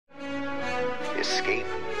Escape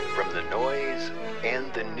from the noise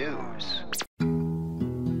and the news.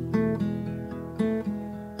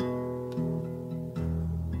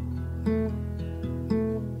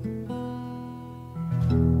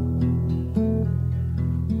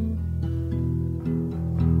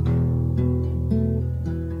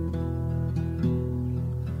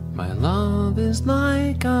 My love is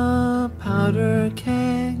like a powder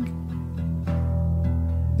keg.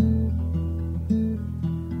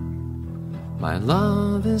 My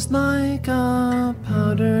love is like a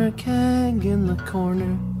powder keg in the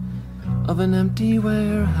corner of an empty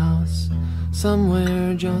warehouse,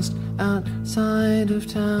 somewhere just outside of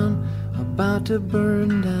town, about to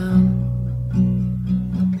burn down.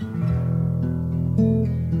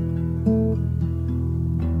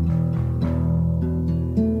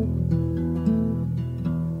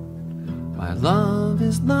 My love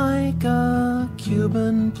is like a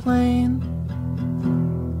Cuban plane.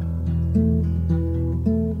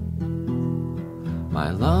 My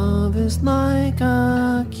love is like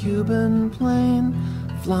a Cuban plane,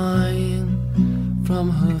 flying from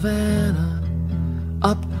Havana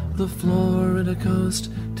up the Florida coast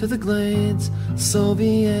to the Glades,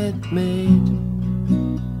 Soviet made.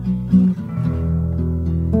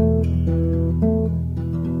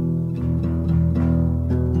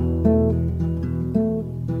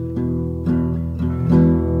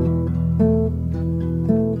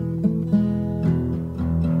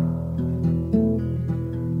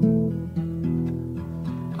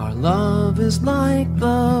 Our love is like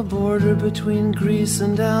the border between Greece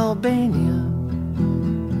and Albania.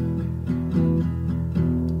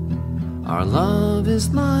 Our love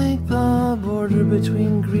is like the border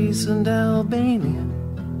between Greece and Albania.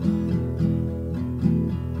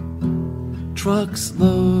 Trucks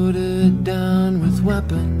loaded down with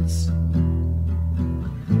weapons,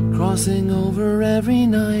 crossing over every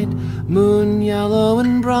night, moon yellow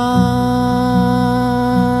and bright.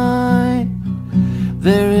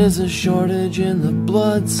 There is a shortage in the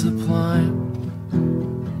blood supply,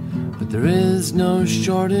 but there is no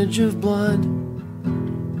shortage of blood.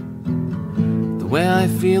 The way I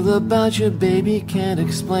feel about you, baby, can't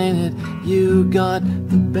explain it. You got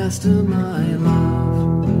the best of my love.